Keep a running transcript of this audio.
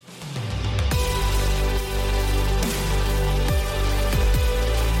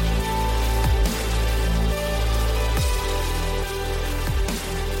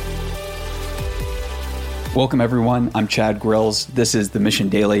Welcome, everyone. I'm Chad Grills. This is The Mission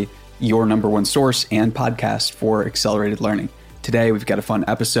Daily, your number one source and podcast for accelerated learning. Today, we've got a fun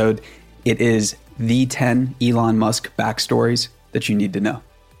episode. It is the 10 Elon Musk backstories that you need to know.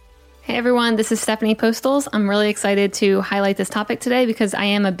 Hey, everyone. This is Stephanie Postles. I'm really excited to highlight this topic today because I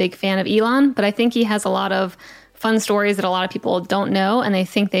am a big fan of Elon, but I think he has a lot of fun stories that a lot of people don't know, and they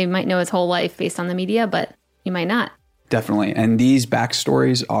think they might know his whole life based on the media, but you might not. Definitely. And these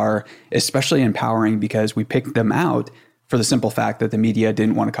backstories are especially empowering because we picked them out for the simple fact that the media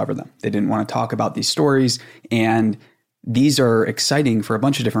didn't want to cover them. They didn't want to talk about these stories. And these are exciting for a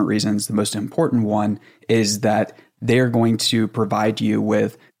bunch of different reasons. The most important one is that they're going to provide you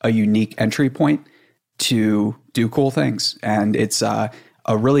with a unique entry point to do cool things. And it's a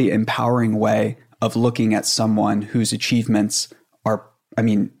really empowering way of looking at someone whose achievements are,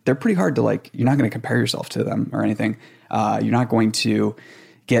 they're pretty hard to you're not going to compare yourself to them or anything. You're not going to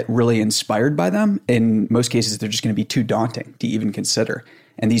get really inspired by them. In most cases, they're just going to be too daunting to even consider.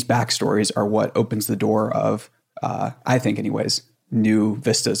 And these backstories are what opens the door of, I think anyways, new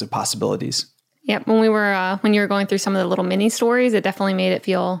vistas of possibilities. Yep. When you were going through some of the little mini stories, it definitely made it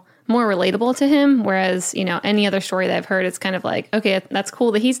feel more relatable to him. Whereas, any other story that I've heard, it's kind of like, okay, that's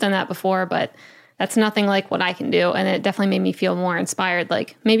cool that he's done that before, but that's nothing like what I can do. And it definitely made me feel more inspired.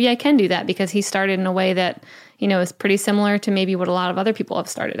 Like maybe I can do that because he started in a way that, is pretty similar to maybe what a lot of other people have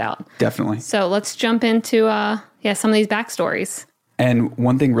started out. Definitely. So let's jump into, some of these backstories. And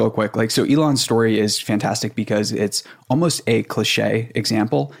one thing real quick, so Elon's story is fantastic because it's almost a cliche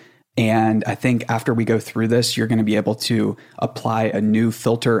example. And I think after we go through this, you're going to be able to apply a new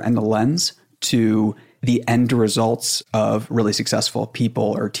filter and a lens to the end results of really successful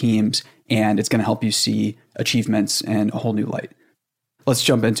people or teams. And it's going to help you see achievements in a whole new light. Let's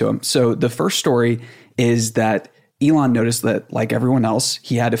jump into them. So the first story is that Elon noticed that, like everyone else,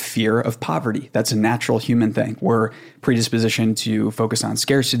 he had a fear of poverty. That's a natural human thing. We're predispositioned to focus on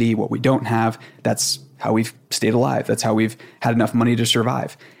scarcity, what we don't have. That's how we've stayed alive. That's how we've had enough money to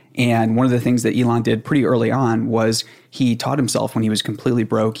survive. And one of the things that Elon did pretty early on was he taught himself when he was completely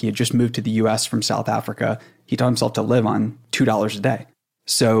broke. He had just moved to the US from South Africa. He taught himself to live on $2 a day.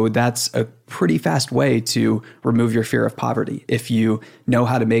 So that's a pretty fast way to remove your fear of poverty. If you know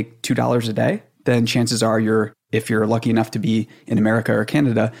how to make $2 a day, then chances are if you're lucky enough to be in America or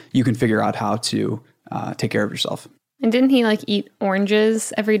Canada, you can figure out how to take care of yourself. And didn't he eat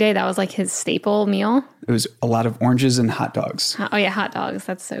oranges every day? That was his staple meal. It was a lot of oranges and hot dogs. Oh yeah, hot dogs.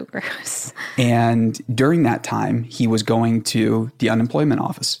 That's so gross. And during that time, he was going to the unemployment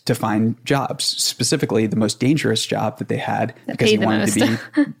office to find jobs, specifically the most dangerous job that they had because he wanted to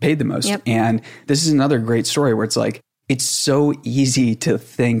be paid the most. Yep. And this is another great story where it's so easy to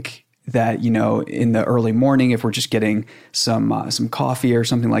think that, in the early morning, if we're just getting some coffee or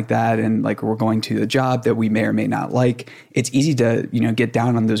something like that, and we're going to the job that we may or may not like, it's easy to, get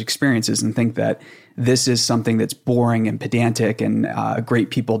down on those experiences and think that this is something that's boring and pedantic and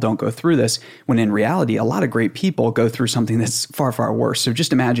great people don't go through this, when in reality, a lot of great people go through something that's far, far worse. So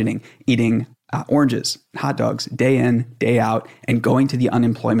just imagining eating oranges, hot dogs, day in, day out, and going to the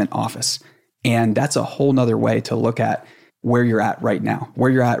unemployment office. And that's a whole nother way to look at where you're at right now. Where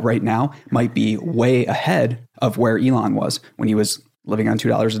you're at right now might be way ahead of where Elon was when he was living on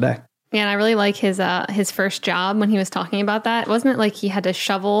 $2 a day. Yeah, and I really like his first job when he was talking about that. Wasn't it he had to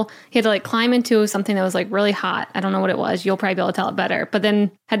shovel, he had to climb into something that was really hot. I don't know what it was. You'll probably be able to tell it better. But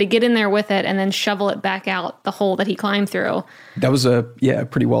then had to get in there with it and then shovel it back out the hole that he climbed through. That was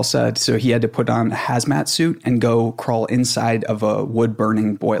pretty well said. So he had to put on a hazmat suit and go crawl inside of a wood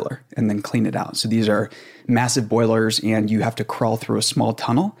burning boiler and then clean it out. So these are massive boilers and you have to crawl through a small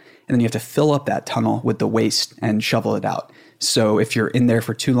tunnel and then you have to fill up that tunnel with the waste and shovel it out. So if you're in there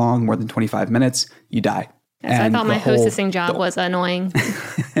for too long, more than 25 minutes, you die. Yes, I thought my hostessing job was annoying.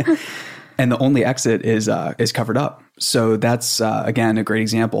 And the only exit is covered up. So that's, again, a great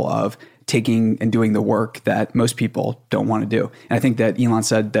example of taking and doing the work that most people don't want to do. And I think that Elon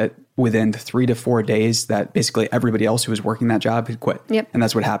said that within 3 to 4 days that basically everybody else who was working that job had quit. Yep. And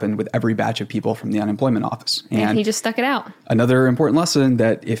that's what happened with every batch of people from the unemployment office. And he just stuck it out. Another important lesson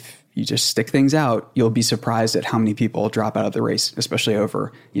that if you just stick things out, you'll be surprised at how many people drop out of the race, especially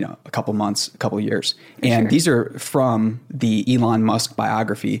over, a couple months, a couple years. And these are from the Elon Musk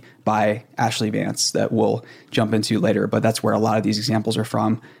biography by Ashley Vance that we'll jump into later. But that's where a lot of these examples are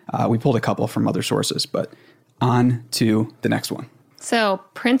from. We pulled a couple from other sources, but on to the next one. So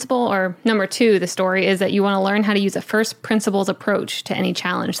principle or number 2, the story is that you want to learn how to use a first principles approach to any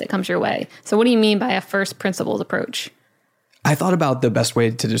challenge that comes your way. So what do you mean by a first principles approach? I thought about the best way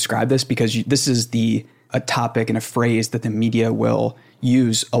to describe this because this is the a topic and a phrase that the media will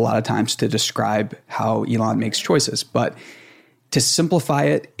use a lot of times to describe how Elon makes choices. But to simplify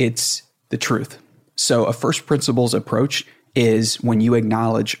it, it's the truth. So a first principles approach is when you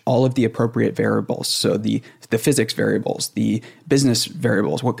acknowledge all of the appropriate variables. So the physics variables, the business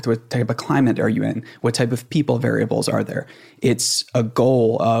variables, what type of climate are you in? What type of people variables are there? It's a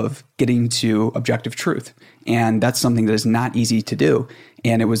goal of getting to objective truth. And that's something that is not easy to do.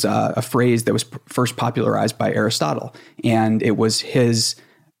 And it was a phrase that was first popularized by Aristotle. And it was his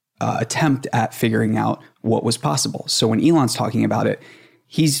attempt at figuring out what was possible. So when Elon's talking about it,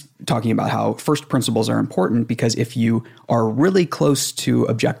 he's talking about how first principles are important because if you are really close to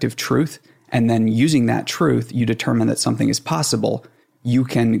objective truth and then using that truth, you determine that something is possible, you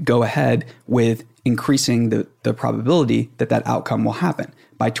can go ahead with increasing the probability that that outcome will happen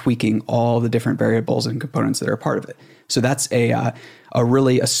by tweaking all the different variables and components that are a part of it. So that's a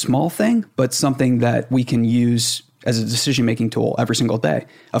really a small thing, but something that we can use as a decision-making tool every single day.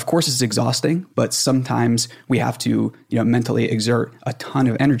 Of course, it's exhausting, but sometimes we have to, mentally exert a ton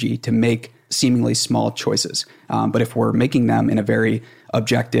of energy to make seemingly small choices. But if we're making them in a very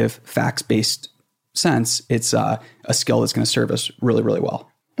objective, facts-based sense, it's a skill that's going to serve us really, really well.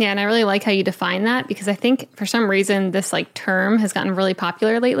 Yeah, and I really like how you define that because I think for some reason this term has gotten really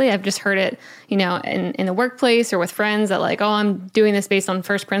popular lately. I've just heard it, in the workplace or with friends that I'm doing this based on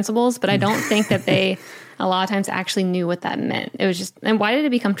first principles, but I don't think that they a lot of times actually knew what that meant. It was just, and why did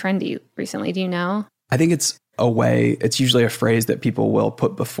it become trendy recently? Do you know? I think it's usually a phrase that people will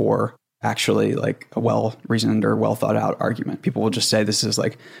put before actually a well-reasoned or well-thought-out argument. People will just say this is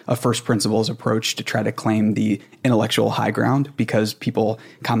a first principles approach to try to claim the intellectual high ground because people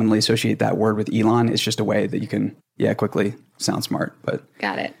commonly associate that word with Elon. It's just a way that you can, quickly sound smart. But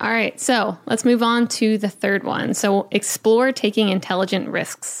got it. All right. So let's move on to the third one. So explore taking intelligent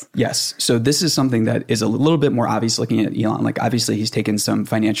risks. Yes. So this is something that is a little bit more obvious looking at Elon. Obviously, he's taken some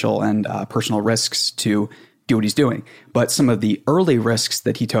financial and personal risks to do what he's doing. But some of the early risks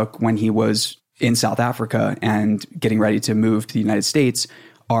that he took when he was in South Africa and getting ready to move to the United States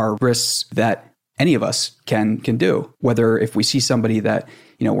are risks that any of us can do. Whether if we see somebody that,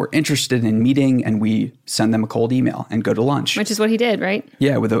 we're interested in meeting and we send them a cold email and go to lunch. Which is what he did, right?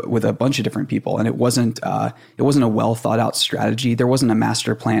 Yeah, with a bunch of different people. And it wasn't a well thought out strategy. There wasn't a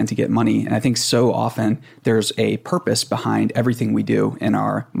master plan to get money. And I think so often there's a purpose behind everything we do in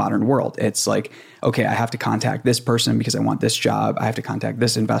our modern world. It's okay, I have to contact this person because I want this job. I have to contact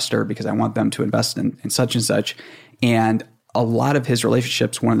this investor because I want them to invest in such and such. And a lot of his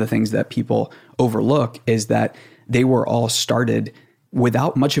relationships, one of the things that people overlook is that they were all started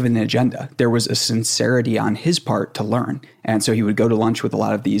without much of an agenda. There was a sincerity on his part to learn. And so he would go to lunch with a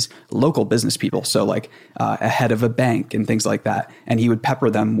lot of these local business people. So a head of a bank and things like that. And he would pepper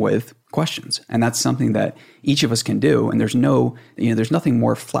them with questions. And that's something that each of us can do. And there's there's nothing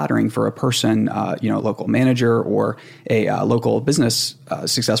more flattering for a person, a local manager or a local business,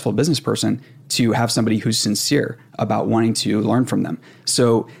 successful business person to have somebody who's sincere about wanting to learn from them.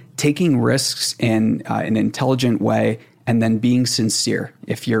 So taking risks in an intelligent way and then being sincere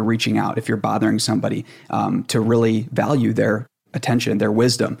if you're reaching out, if you're bothering somebody, to really value their attention, their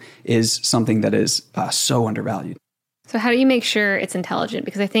wisdom is something that is so undervalued. So how do you make sure it's intelligent?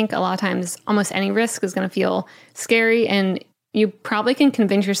 Because I think a lot of times almost any risk is going to feel scary and you probably can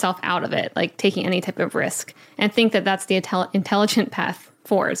convince yourself out of it, taking any type of risk and think that that's the intelligent path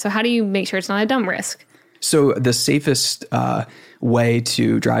forward. So how do you make sure it's not a dumb risk? So the safest way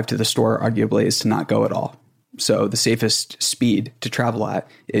to drive to the store arguably is to not go at all. So the safest speed to travel at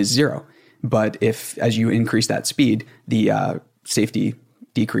is 0. But as you increase that speed, the safety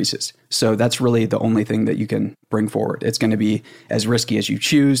decreases. So that's really the only thing that you can bring forward. It's going to be as risky as you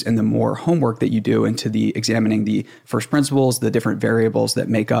choose. And the more homework that you do into examining the first principles, the different variables that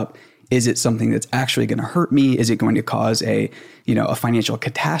make up, is it something that's actually going to hurt me? Is it going to cause a financial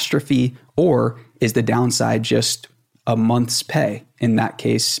catastrophe? Or is the downside just a month's pay? In that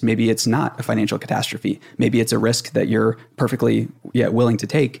case, maybe it's not a financial catastrophe. Maybe it's a risk that you're perfectly willing to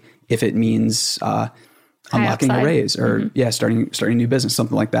take if it means unlocking a raise or starting a new business,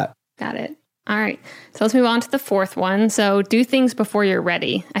 something like that. Got it. All right. So let's move on to the fourth one. So do things before you're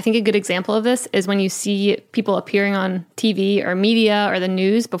ready. I think a good example of this is when you see people appearing on TV or media or the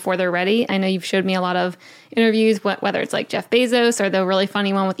news before they're ready. I know you've showed me a lot of interviews, whether it's Jeff Bezos or the really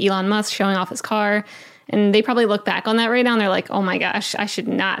funny one with Elon Musk showing off his car. And they probably look back on that right now and they're like, oh my gosh, I should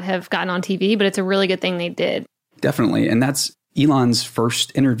not have gotten on TV, but it's a really good thing they did. Definitely. And that's Elon's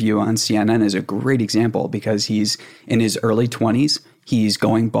first interview on CNN is a great example because he's in his early 20s. He's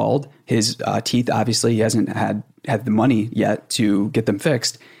going bald. His teeth, obviously, he hasn't had the money yet to get them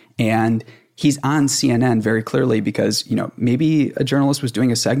fixed. And he's on CNN very clearly because, maybe a journalist was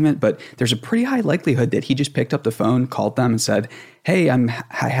doing a segment, but there's a pretty high likelihood that he just picked up the phone, called them and said, hey, I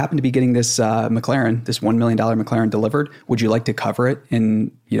happen to be getting this McLaren, this $1 million McLaren delivered. Would you like to cover it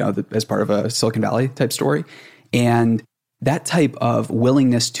in, as part of a Silicon Valley type story? And that type of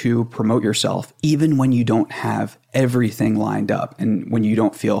willingness to promote yourself, even when you don't have everything lined up and when you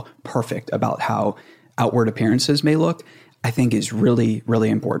don't feel perfect about how outward appearances may look, I think is really, really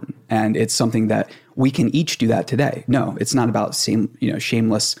important. And it's something that we can each do that today. No, it's not about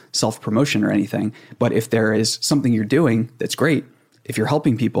shameless self-promotion or anything. But if there is something you're doing that's great, if you're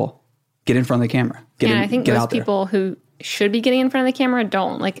helping people, get in front of the camera. I think most people who should be getting in front of the camera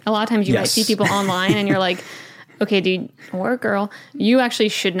don't. Like a lot of times you might see people online and you're like, okay, dude or girl, you actually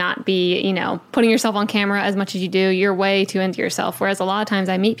should not be, putting yourself on camera as much as you do. You're way too into yourself. Whereas a lot of times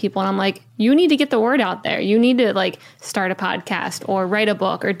I meet people and I'm like, you need to get the word out there. You need to start a podcast or write a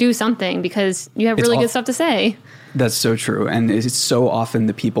book or do something because you have really good stuff to say. That's so true. And it's so often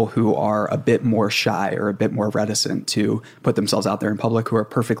the people who are a bit more shy or a bit more reticent to put themselves out there in public who are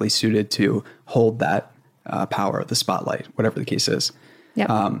perfectly suited to hold that power, the spotlight, whatever the case is.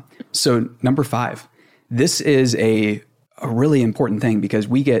 Yep. So number 5. This is a really important thing because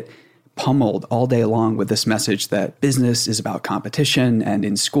we get pummeled all day long with this message that business is about competition. And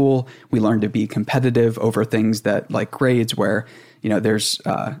in school, we learn to be competitive over things that like grades where, there's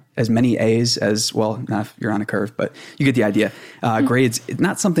as many A's as, well, not if you're on a curve, but you get the idea. Grades,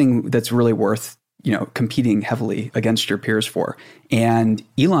 not something that's really worth competing heavily against your peers for. And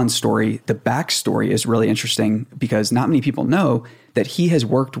Elon's story, the backstory is really interesting because not many people know that he has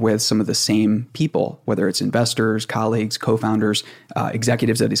worked with some of the same people, whether it's investors, colleagues, co-founders,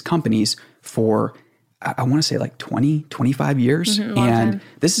 executives at his companies for, I want to say 20, 25 years. And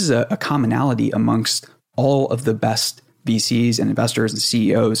this is a commonality amongst all of the best VCs and investors and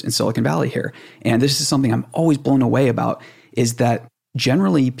CEOs in Silicon Valley here. And this is something I'm always blown away about is that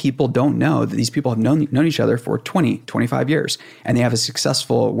generally, people don't know that these people have known each other for 20, 25 years, and they have a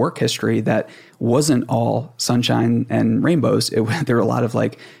successful work history that wasn't all sunshine and rainbows. There were a lot of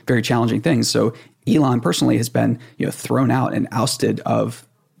very challenging things. So Elon personally has been thrown out and ousted of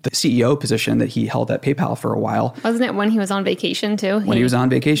the CEO position that he held at PayPal for a while. Wasn't it when he was on vacation too? When he was on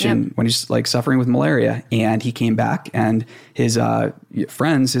vacation, when he's suffering with malaria, and he came back and his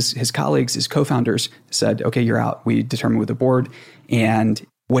friends, his colleagues, his co-founders said, okay, you're out. We determined with the board. And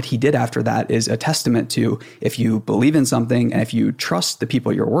what he did after that is a testament to if you believe in something and if you trust the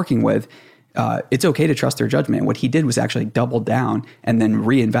people you're working with, it's okay to trust their judgment. What he did was actually double down and then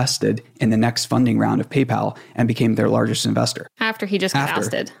reinvested in the next funding round of PayPal and became their largest investor. After he just got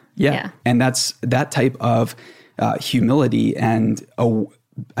ousted. Yeah. And that's that type of humility and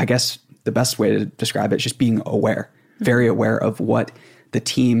I guess the best way to describe it is just being aware, very aware of what the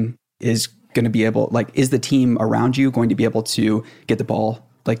team is going to be able, is the team around you going to be able to get the ball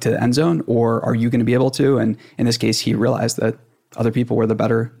to the end zone, or are you going to be able to? And in this case, he realized that other people were the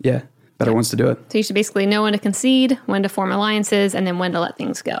better ones to do it. So you should basically know when to concede, when to form alliances, and then when to let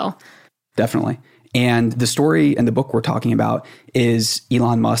things go. Definitely. And the story and the book we're talking about is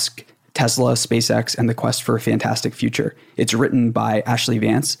Elon Musk, Tesla, SpaceX, and the quest for a fantastic future. It's written by Ashley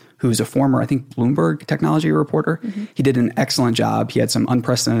Vance, who's a former, I think, Bloomberg technology reporter. He did an excellent job. He had some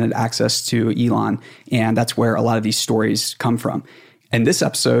unprecedented access to Elon, and that's where a lot of these stories come from. And this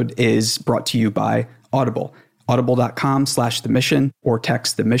episode is brought to you by Audible. Audible.com/themission or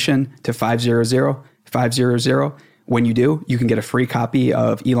text the mission to 500-500. When you do, you can get a free copy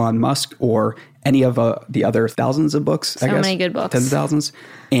of Elon Musk or any of the other thousands of books, I guess. So many good books. Tens of thousands.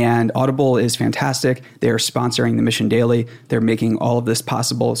 And Audible is fantastic. They are sponsoring The Mission Daily. They're making all of this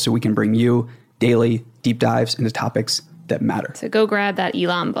possible so we can bring you daily deep dives into topics that matter. So go grab that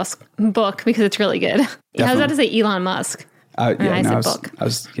Elon Musk book because it's really good. How's that to say Elon Musk? I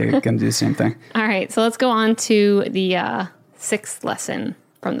was going to do the same thing. All right. So let's go on to the 6th lesson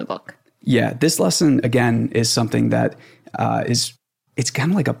from the book. Yeah. This lesson, again, is something that it's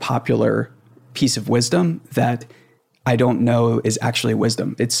kind of like a popular piece of wisdom that I don't know is actually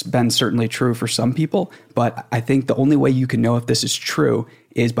wisdom. It's been certainly true for some people, but I think the only way you can know if this is true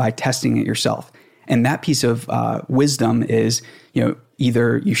is by testing it yourself. And that piece of wisdom is,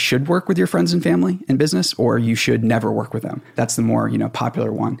 either you should work with your friends and family in business or you should never work with them. That's the more,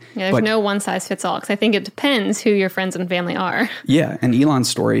 popular one. Yeah, there's no one size fits all because I think it depends who your friends and family are. Yeah. And Elon's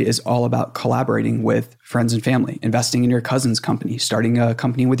story is all about collaborating with friends and family, investing in your cousin's company, starting a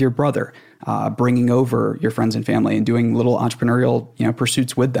company with your brother, bringing over your friends and family and doing little entrepreneurial,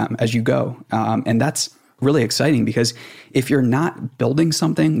 pursuits with them as you go. And that's really exciting because if you're not building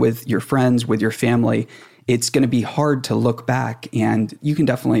something with your friends, with your family, it's going to be hard to look back, and you can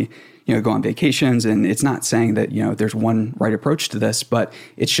definitely, go on vacations. And it's not saying that, there's one right approach to this, but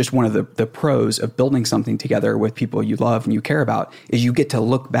it's just one of the pros of building something together with people you love and you care about is you get to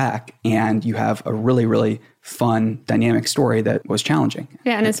look back and you have a really, really fun, dynamic story that was challenging.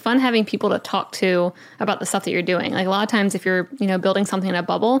 Yeah, and it's fun having people to talk to about the stuff that you're doing. Like a lot of times if you're, building something in a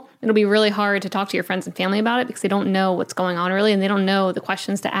bubble, it'll be really hard to talk to your friends and family about it because they don't know what's going on really, and they don't know the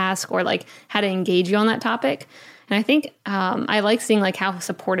questions to ask or like how to engage you on that topic. And I think I like seeing like how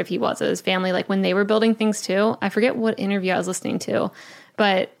supportive he was of his family, like when they were building things too. I forget what interview I was listening to,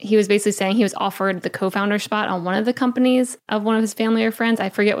 but he was basically saying he was offered the co-founder spot on one of the companies of one of his family or friends. I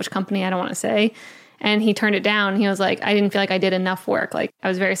forget which company, I don't want to say. And he turned it down. He was like, I didn't feel like I did enough work. Like I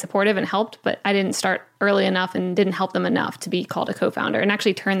was very supportive and helped, but I didn't start early enough and didn't help them enough to be called a co-founder, and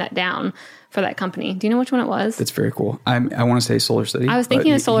actually turned that down for that company. Do you know which one it was? That's very cool. I want to say Solar City. I was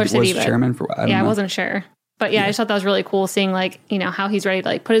thinking of Solar City, but chairman for, I don't know. I wasn't sure. But yeah, I just thought that was really cool seeing like, how he's ready to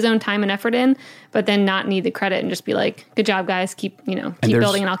like put his own time and effort in, but then not need the credit and just be like, good job guys, keep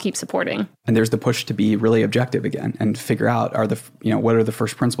building and I'll keep supporting. And there's the push to be really objective again and figure out what are the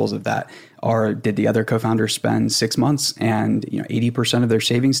first principles of that? Did the other co-founders spend 6 months and 80% of their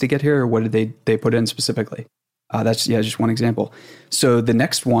savings to get here, or what did they put in specifically? That's just one example. So the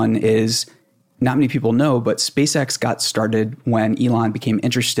next one is, not many people know, but SpaceX got started when Elon became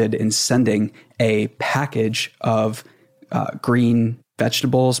interested in sending a package of green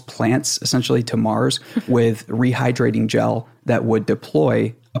vegetables, plants, essentially to Mars with rehydrating gel that would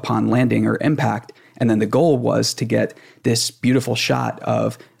deploy upon landing or impact. And then the goal was to get this beautiful shot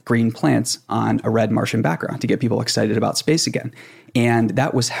of green plants on a red Martian background to get people excited about space again. And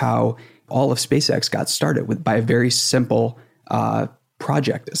that was how all of SpaceX got started, by a very simple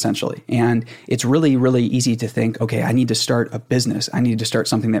project, essentially. And it's really, really easy to think, okay, I need to start a business. I need to start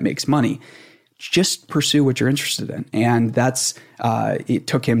something that makes money. Just pursue what you're interested in. And that's, it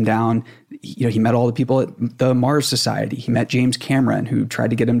took him down. He met all the people at the Mars Society. He met James Cameron, who tried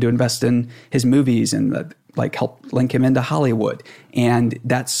to get him to invest in his movies and help link him into Hollywood. And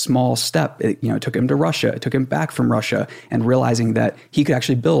that small step, it took him to Russia. It took him back from Russia, and realizing that he could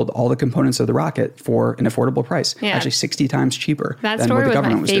actually build all the components of the rocket for an affordable price, actually 60 times cheaper than what the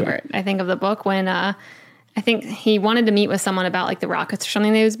government was doing. That story was my favorite, I think, of the book, when I think he wanted to meet with someone about like the rockets or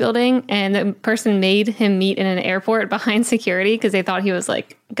something that he was building, and the person made him meet in an airport behind security because they thought he was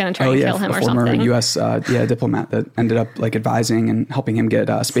like going to try to kill him or something. A former U.S. Diplomat that ended up like advising and helping him get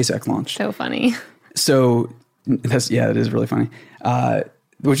SpaceX launched. So funny. So it is really funny.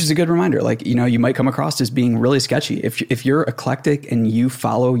 Which is a good reminder. Like, you might come across as being really sketchy. If you're eclectic and you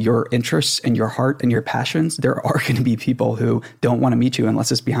follow your interests and your heart and your passions, there are going to be people who don't want to meet you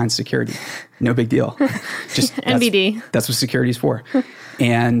unless it's behind security. No big deal. Just NBD. That's what security is for.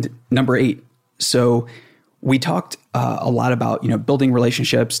 And number 8. So we talked a lot about, building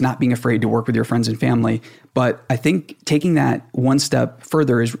relationships, not being afraid to work with your friends and family. But I think taking that one step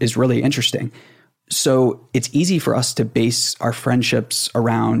further is really interesting. So it's easy for us to base our friendships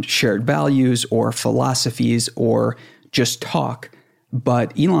around shared values or philosophies or just talk.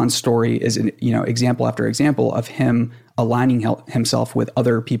 But Elon's story is, example after example of him aligning himself with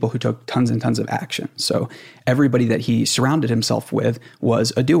other people who took tons and tons of action. So everybody that he surrounded himself with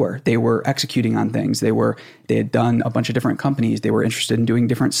was a doer. They were executing on things. They had done a bunch of different companies. They were interested in doing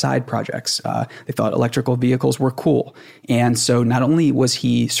different side projects. They thought electrical vehicles were cool. And so not only was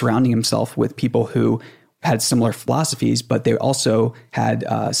he surrounding himself with people who had similar philosophies, but they also had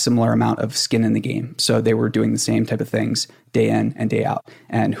a similar amount of skin in the game. So they were doing the same type of things day in and day out.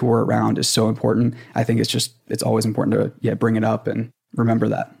 And who we're around is so important. I think it's always important to bring it up and remember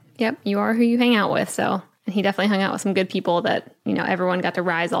that. Yep, you are who you hang out with. So, and he definitely hung out with some good people that, everyone got to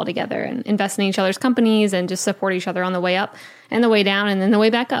rise all together and invest in each other's companies and just support each other on the way up and the way down and then the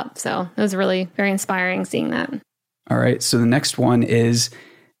way back up. So it was really very inspiring seeing that. All right. So the next one is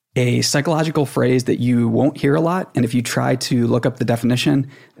a psychological phrase that you won't hear a lot. And if you try to look up the definition,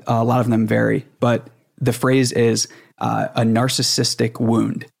 a lot of them vary. But the phrase is a narcissistic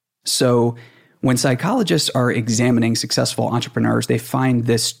wound. So when psychologists are examining successful entrepreneurs, they find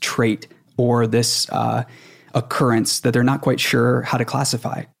this trait or this occurrence that they're not quite sure how to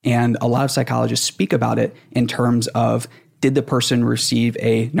classify. And a lot of psychologists speak about it in terms of, did the person receive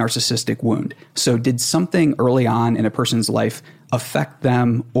a narcissistic wound? So did something early on in a person's life affect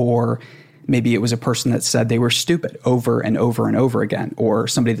them, or maybe it was a person that said they were stupid over and over and over again, or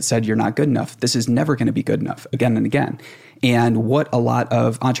somebody that said, you're not good enough. This is never going to be good enough, again and again. And what a lot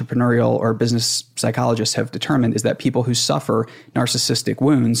of entrepreneurial or business psychologists have determined is that people who suffer narcissistic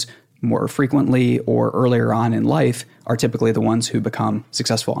wounds more frequently or earlier on in life are typically the ones who become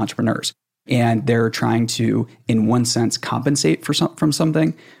successful entrepreneurs. And they're trying to, in one sense, compensate from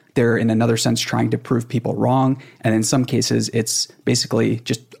something. They're in another sense trying to prove people wrong. And in some cases, it's basically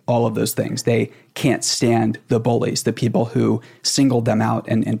just all of those things. They can't stand the bullies, the people who singled them out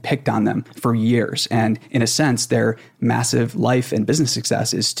and picked on them for years. And in a sense, their massive life and business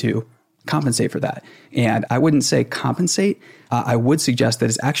success is to compensate for that. And I wouldn't say compensate. I would suggest that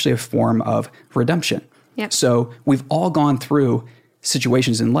it's actually a form of redemption. Yep. So we've all gone through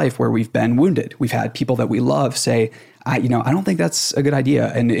situations in life where we've been wounded. We've had people that we love say, I don't think that's a good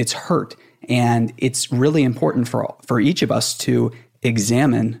idea. And it's hurt. And it's really important for each of us to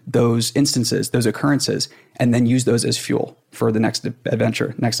examine those instances, those occurrences, and then use those as fuel for the next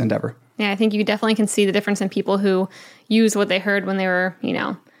adventure, next endeavor. Yeah, I think you definitely can see the difference in people who use what they heard when they were,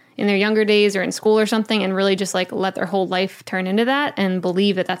 in their younger days or in school or something, and really just like let their whole life turn into that and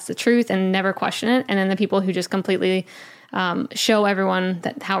believe that that's the truth and never question it. And then the people who just completely show everyone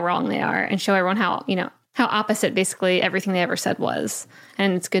that how wrong they are and show everyone how opposite basically everything they ever said was.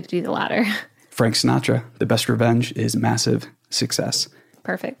 And it's good to do the latter. Frank Sinatra, the best revenge is massive success.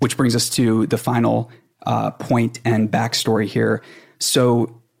 Perfect. Which brings us to the final point and backstory here.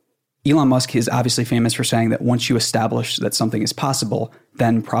 So Elon Musk is obviously famous for saying that once you establish that something is possible,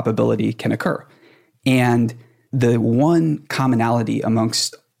 then probability can occur. And the one commonality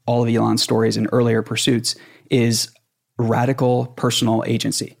amongst all of Elon's stories and earlier pursuits is radical personal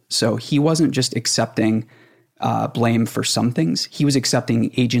agency. So he wasn't just accepting blame for some things. He was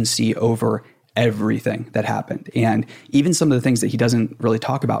accepting agency over everything that happened. And even some of the things that he doesn't really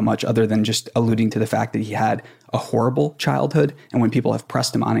talk about much, other than just alluding to the fact that he had a horrible childhood. And when people have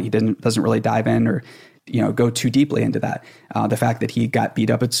pressed him on it, he doesn't really dive in or go too deeply into that. The fact that he got beat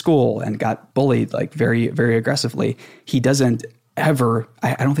up at school and got bullied like very, very aggressively. He doesn't ever,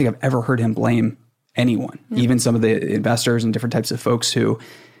 I don't think I've ever heard him blame anyone, even some of the investors and different types of folks who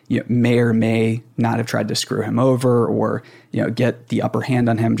may or may not have tried to screw him over or get the upper hand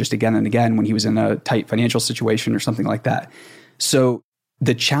on him just again and again when he was in a tight financial situation or something like that. So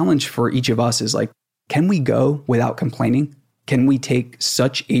the challenge for each of us is like, can we go without complaining? Can we take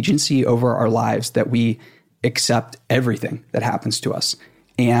such agency over our lives that we accept everything that happens to us?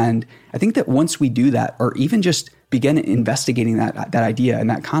 And I think that once we do that, or even just begin investigating that idea and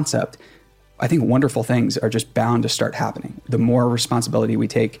that concept, I think wonderful things are just bound to start happening. The more responsibility we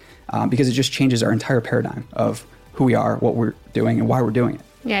take, because it just changes our entire paradigm of who we are, what we're doing, and why we're doing it.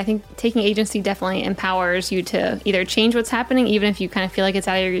 Yeah, I think taking agency definitely empowers you to either change what's happening, even if you kind of feel like it's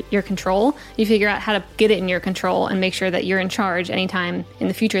out of your control. You figure out how to get it in your control and make sure that you're in charge anytime in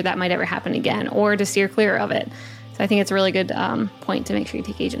the future that might ever happen again, or to steer clear of it. So I think it's a really good point to make sure you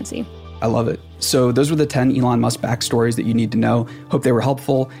take agency. I love it. So those were the 10 Elon Musk backstories that you need to know. Hope they were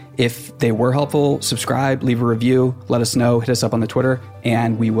helpful. If they were helpful, subscribe, leave a review, let us know, hit us up on the Twitter,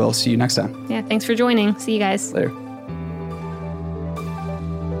 and we will see you next time. Yeah, thanks for joining. See you guys. Later.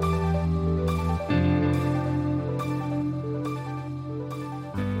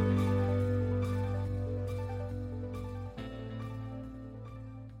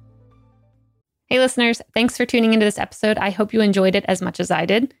 Hey listeners, thanks for tuning into this episode. I hope you enjoyed it as much as I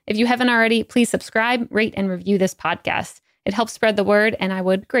did. If you haven't already, please subscribe, rate, and review this podcast. It helps spread the word, and I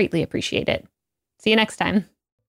would greatly appreciate it. See you next time.